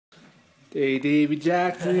Hey, Davey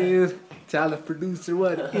Jackson, tell the producer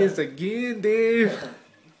what it is again, Dave.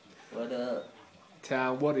 What up?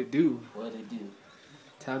 Tell him what it do. What it do?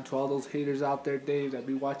 Tell him to all those haters out there, Dave, that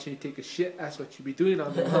be watching you take a shit. That's what you be doing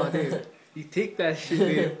on them, huh, Dave? You take that shit,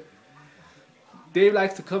 Dave. Dave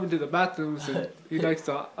likes to come into the bathrooms and he likes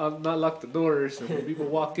to not lock the doors. And when people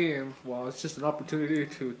walk in, well, it's just an opportunity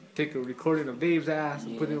to take a recording of Dave's ass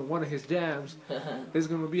and put it in one of his jams. This is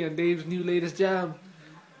going to be on Dave's new latest jam.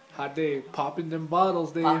 Hot Dave, popping them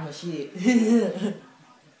bottles, Dave. Pop a shit.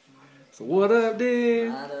 So what up,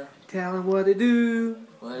 Dave? Tell him what it do.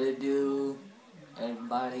 What it do,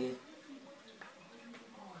 everybody?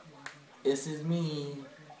 This is me.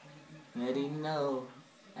 Let him know.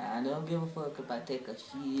 I don't give a fuck if I take a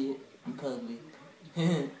shit in public.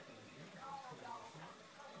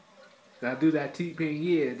 Now do that T-Pain,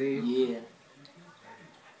 yeah, Dave. Yeah.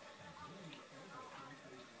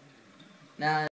 Now.